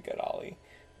is really good, Ollie,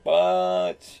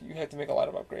 but you have to make a lot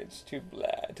of upgrades to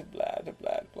blah.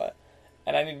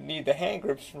 And I need the hand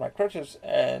grips for my crutches,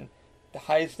 and the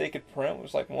highest they could print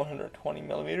was like 120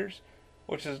 millimeters,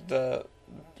 which is the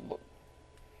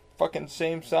fucking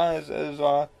same size as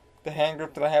the hand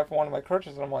grip that I have for one of my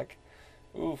crutches, and I'm like,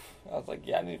 oof. I was like,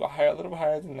 yeah, I need to go higher, a little bit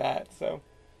higher than that. So,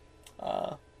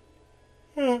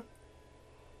 it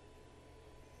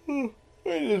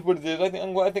is what it is. I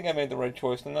think I made the right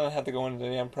choice, and then I had to go into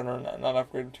the damn printer and not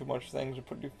upgrade too much things or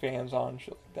put new fans on,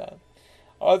 shit like that.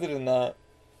 Other than that,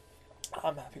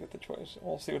 I'm happy with the choice.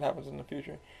 We'll see what happens in the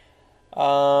future.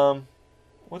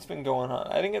 What's been going on?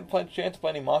 I didn't get a chance to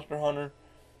play any Monster Hunter.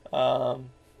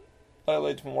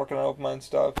 Lately, been working on open mind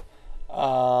stuff.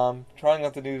 Trying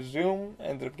out the new Zoom,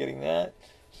 ended up getting that.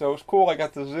 So it was cool. I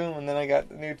got the Zoom, and then I got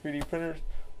the new 3D printers.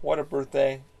 What a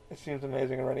birthday. It seems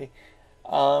amazing already.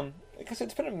 Like I said,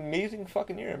 it's been an amazing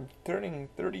fucking year. I'm turning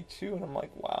 32, and I'm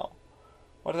like, wow.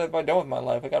 What have I done with my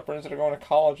life? I got friends that are going to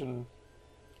college, and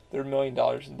they're $1 million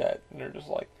in debt. And they're just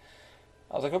like,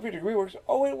 I was like, hope your degree works.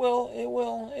 Oh, it will.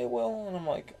 And I'm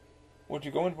like, what'd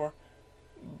you go in for?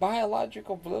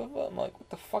 Biological blah, blah. I'm like, what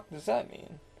the fuck does that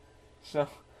mean? So,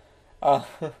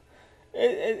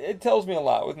 it tells me a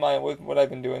lot with what I've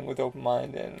been doing with Open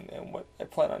Mind and what I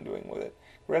plan on doing with it.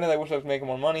 Granted, I wish I was making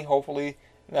more money. Hopefully,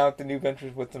 now with the new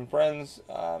ventures with some friends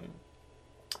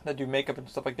that do makeup and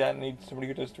stuff like that, and need somebody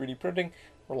who does 3D printing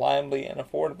reliably and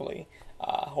affordably.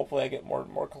 Hopefully, I get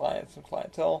more clients and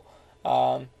clientele.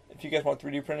 If you guys want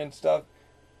 3D printed stuff,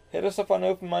 hit us up on the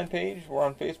Open Mind page. We're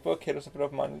on Facebook. Hit us up at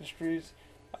Open Mind Industries.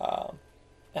 And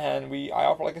I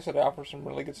offer some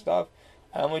really good stuff.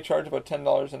 I only charge about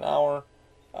 $10 an hour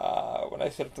when I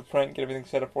set up the print, get everything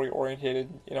set up for you, orientated,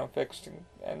 fixed.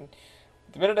 And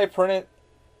the minute I print it,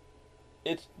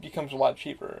 it becomes a lot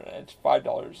cheaper. It's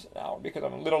 $5 an hour because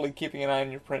I'm literally keeping an eye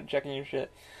on your print, checking your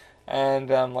shit. And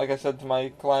like I said to my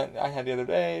client I had the other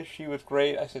day, she was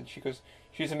great. I said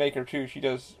she's a maker too. She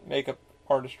does makeup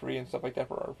artistry and stuff like that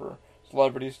for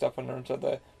celebrity stuff on her inside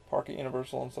the park at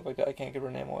Universal and stuff like that. I can't give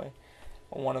her name away.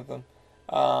 One of them.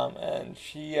 And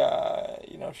she,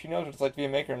 she knows what it's like to be a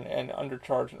maker and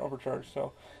undercharge and overcharge.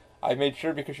 So I made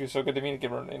sure because she was so good to me to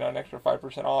give her, an extra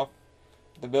 5% off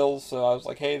the bills. So I was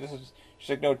like, hey, this is. She's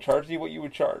like, no, charge me what you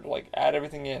would charge. Like, add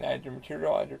everything in, add your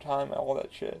material, add your time, all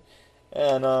that shit.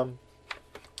 And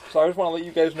so I just want to let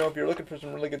you guys know if you're looking for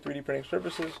some really good 3D printing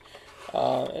services,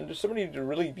 and just somebody to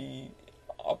really be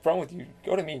upfront with you,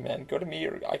 go to me, man. Go to me,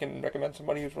 or I can recommend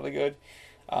somebody who's really good.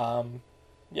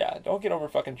 Yeah, don't get over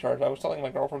fucking charged. I was telling my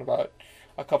girlfriend about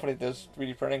a company that does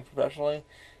 3D printing professionally,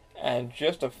 and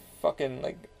just a fucking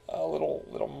like a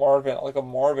little Marvin, like a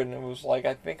Marvin. It was like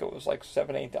I think it was like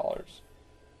 $7-8,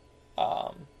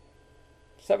 um,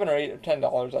 $7 or $8 or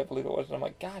 $10, I believe it was. And I'm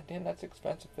like, God damn, that's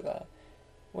expensive for that.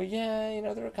 Well,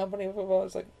 yeah, they're a company. Blah, blah, blah.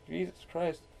 It's like Jesus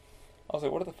Christ. I was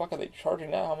like, what the fuck are they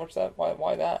charging now? How much that?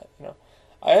 Why that?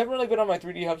 I haven't really been on my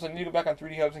 3D Hubs. I need to go back on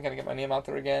 3D Hubs and kind of get my name out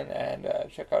there again and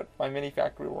check out my mini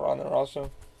factory. We're on there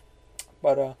also.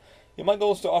 But my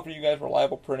goal is to offer you guys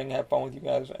reliable printing, have fun with you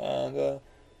guys, and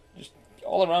just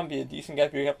all around be a decent guy.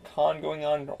 If you have a con going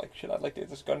on, you're like, shit, I'd like to get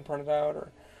this gun printed out.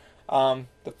 Or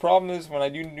the problem is when I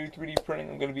do new 3D printing,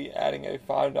 I'm going to be adding a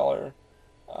 $5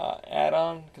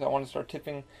 add-on because I want to start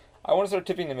tipping. I want to start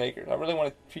tipping the makers. I really want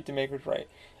to treat the makers right.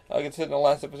 Like I said in the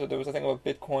last episode, there was a thing about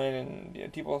Bitcoin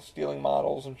and people stealing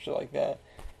models and shit like that.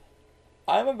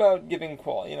 I'm about giving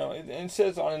quality. It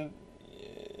says on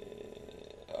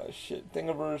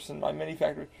Thingiverse and my mini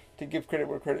factory to give credit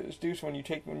where credit is due. So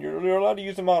when you're allowed to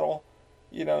use a model,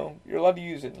 you're allowed to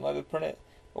use it and let it print it.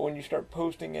 But when you start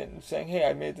posting it and saying, "Hey,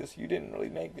 I made this," you didn't really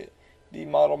make it. The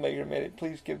model maker made it.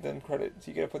 Please give them credit.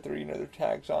 So you gotta put their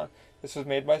tags on. This was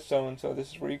made by so and so.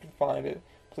 This is where you can find it.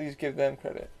 Please give them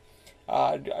credit.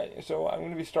 So I'm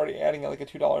going to be starting adding like a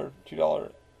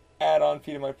 $2 add-on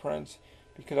fee to my prints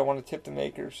because I want to tip the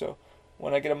makers. So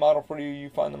when I get a model for you, you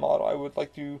find the model. I would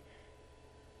like to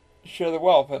share the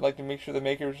wealth. I'd like to make sure the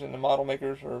makers and the model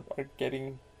makers are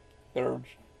getting their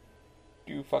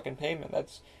due fucking payment.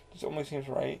 Just only seems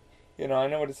right. I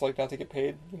know what it's like not to get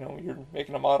paid. You're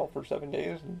making a model for 7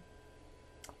 days and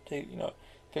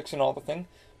fixing all the thing.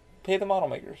 Pay the model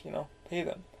makers. Pay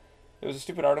them. There was a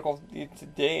stupid article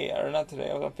today, or not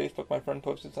today, I was on Facebook, my friend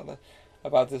posted something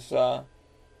about this,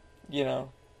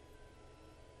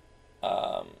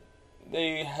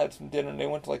 they had some dinner and they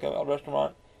went to like a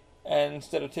restaurant, and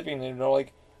instead of tipping them, they're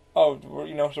like, oh, so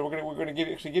we're gonna give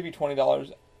you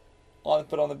 $20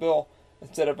 put on the bill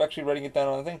instead of actually writing it down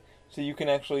on the thing, so you can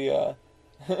actually,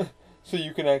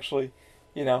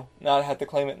 not have to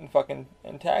claim it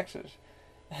in taxes.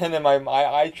 And then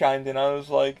I chimed in,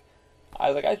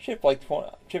 I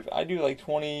tip I do like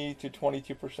 20 to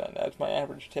 22%. That's my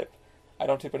average tip. I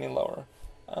don't tip any lower.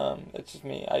 It's just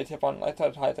me. That's how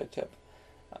high I tip.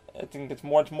 I think it's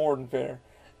more than fair.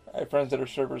 I have friends that are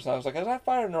servers, and I was like, is that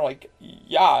fair? And they're like,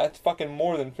 yeah, that's fucking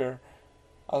more than fair.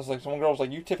 I was like, some girl was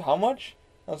like, you tip how much?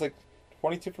 I was like,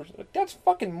 22%. That's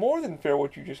fucking more than fair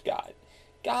what you just got.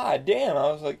 God damn.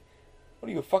 I was like, what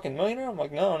are you, a fucking millionaire? I'm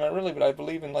like, no, not really, but I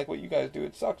believe in like what you guys do.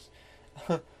 It sucks.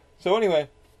 So anyway,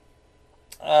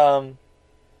 they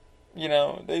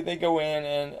go in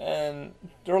and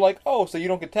they're like, oh, so you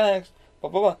don't get taxed, blah,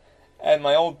 blah, blah. And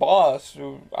my old boss,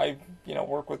 who I,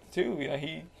 work with too,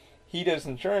 he does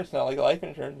insurance now, like life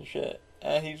insurance and shit.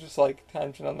 And he's just like,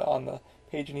 times it on the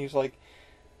page, and he's like,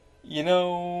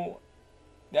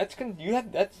 that's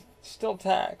still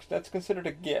taxed. That's considered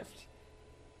a gift.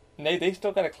 And they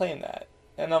still gotta claim that.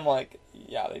 And I'm like,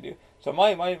 yeah, they do. So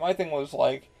my thing was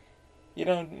like,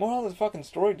 moral of the fucking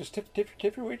story, just tip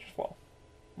your waitress well.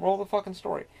 Moral of the fucking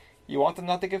story. You want them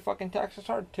not to get fucking taxes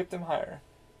hard? Tip them higher.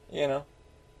 And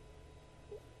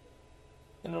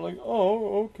they're like,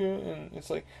 oh, okay. And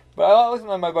it's like, but I listened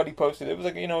to my buddy posted. It was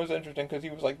like, it was interesting because he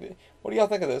was like, what do y'all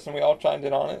think of this? And we all chimed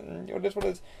in on it. And this what it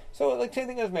is. So like same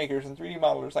thing as makers and 3D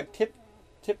modelers. Like tip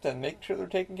them. Make sure they're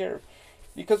taken care of.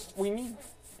 Because we need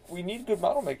good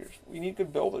model makers. We need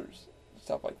good builders.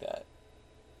 Stuff like that.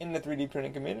 In the 3D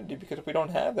printing community. Because if we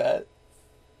don't have that,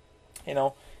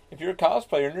 if you're a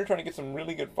cosplayer and you're trying to get some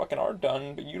really good fucking art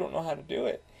done, but you don't know how to do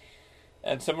it,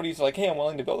 and somebody's like, hey, I'm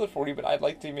willing to build it for you, but I'd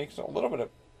like to make a little bit of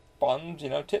funds,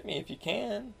 tip me if you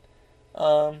can.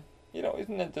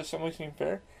 Isn't that just somewhat seem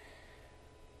fair?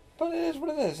 But it is what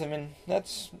it is. I mean,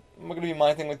 that's going to be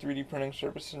my thing with 3D printing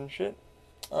services and shit.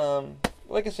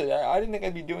 Like I said, I didn't think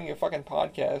I'd be doing a fucking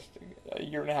podcast a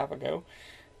year and a half ago.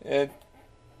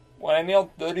 when I nailed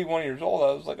 31 years old,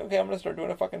 I was like, okay, I'm going to start doing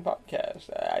a fucking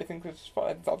podcast. I think this is fun.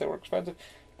 I thought they were expensive.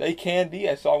 They can be.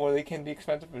 I saw where they can be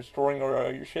expensive for storing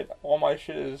your shit. All my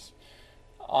shit is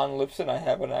on Libsyn. I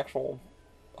have an actual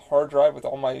hard drive with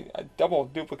all my, a double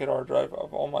duplicate hard drive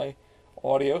of all my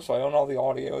audio, so I own all the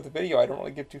audio. The video I don't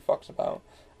really give two fucks about.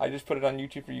 I just put it on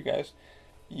YouTube for you guys.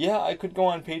 Yeah, I could go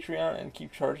on Patreon and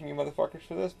keep charging you motherfuckers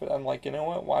for this, but I'm like, you know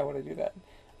what? Why would I do that?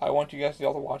 I want you guys to be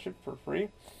able to watch it for free.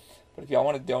 But if y'all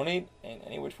want to donate in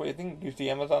any which way you think, use the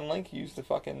Amazon link, use the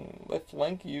fucking Lyft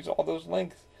link, use all those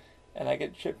links, and I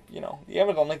get shipped. You know, the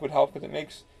Amazon link would help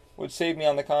because would save me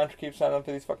on the contract. Keep signing up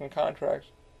for these fucking contracts.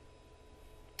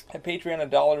 At Patreon,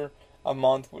 $1 a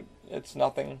month it's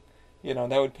nothing. You know,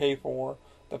 that would pay for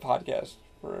the podcast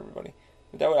for everybody.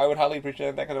 But I would highly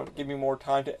appreciate that because it would give me more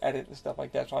time to edit and stuff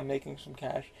like that. So I'm making some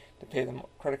cash to pay the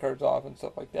credit cards off and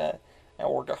stuff like that, and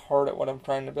work hard at what I'm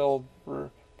trying to build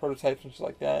for prototypes and stuff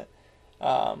like that.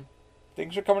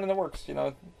 Things are coming in the works. You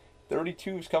know,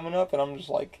 32 is coming up, and I'm just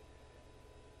like,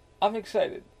 I'm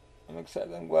excited.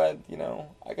 I'm glad, you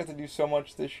know, I got to do so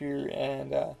much this year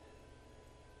and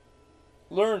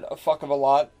learned a fuck of a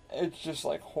lot. It's just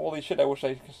like, holy shit, I wish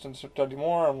I could study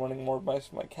more. I'm learning more by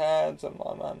my CADs. I'm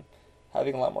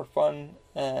having a lot more fun.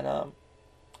 And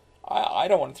I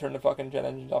don't want to turn the fucking jet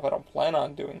engines off. I don't plan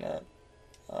on doing that.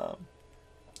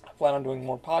 I plan on doing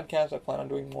more podcasts. I plan on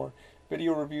doing more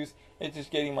video reviews. It's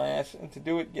just getting my ass into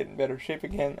do it, get in better shape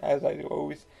again, as I do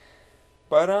always.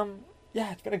 But,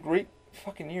 yeah, it's been a great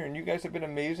fucking year, and you guys have been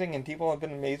amazing, and people have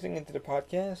been amazing into the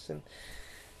podcast,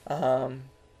 and,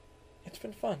 it's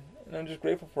been fun, and I'm just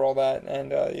grateful for all that,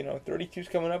 and, you know, 32's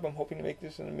coming up. I'm hoping to make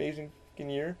this an amazing fucking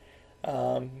year.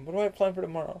 What do I have planned for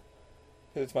tomorrow?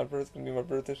 Because it's going to be my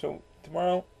birthday, so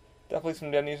tomorrow, definitely some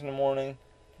Denny's in the morning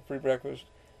for free breakfast.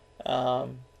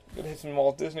 Gonna hit some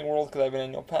Walt Disney World because I have an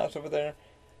annual pass over there,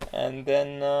 and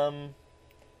then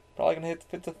probably gonna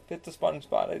hit the fun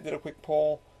spot. I did a quick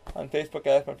poll on Facebook.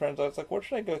 I asked my friends. I was like, "Where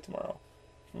should I go tomorrow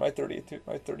for my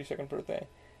 32nd birthday?"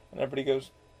 And everybody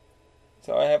goes.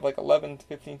 So I have like 11 to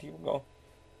 15 people go,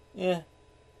 yeah,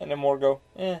 and then more go,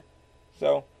 yeah.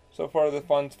 So far the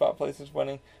fun spot place is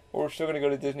winning, but we're still gonna go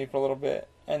to Disney for a little bit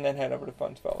and then head over to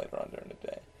fun spot later on during the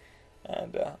day.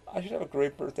 And I should have a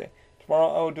great birthday. Tomorrow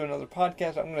I will do another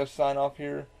podcast. I'm going to sign off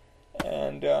here.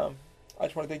 And I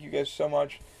just want to thank you guys so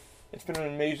much. It's been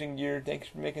an amazing year. Thanks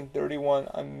for making 31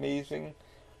 amazing.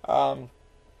 And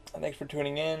thanks for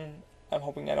tuning in. I'm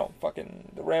hoping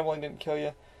the rambling didn't kill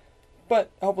you. But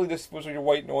hopefully this was your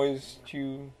white noise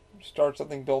to start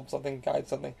something, build something, guide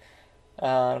something. In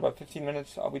about 15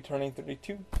 minutes I'll be turning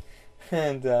 32.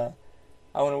 And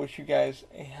I want to wish you guys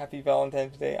a happy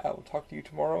Valentine's Day. I will talk to you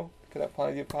tomorrow because I plan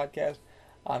to do a podcast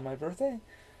on my birthday.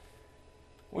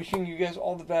 Wishing you guys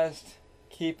all the best.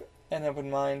 Keep an open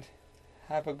mind.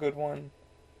 Have a good one.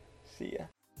 See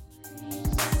ya.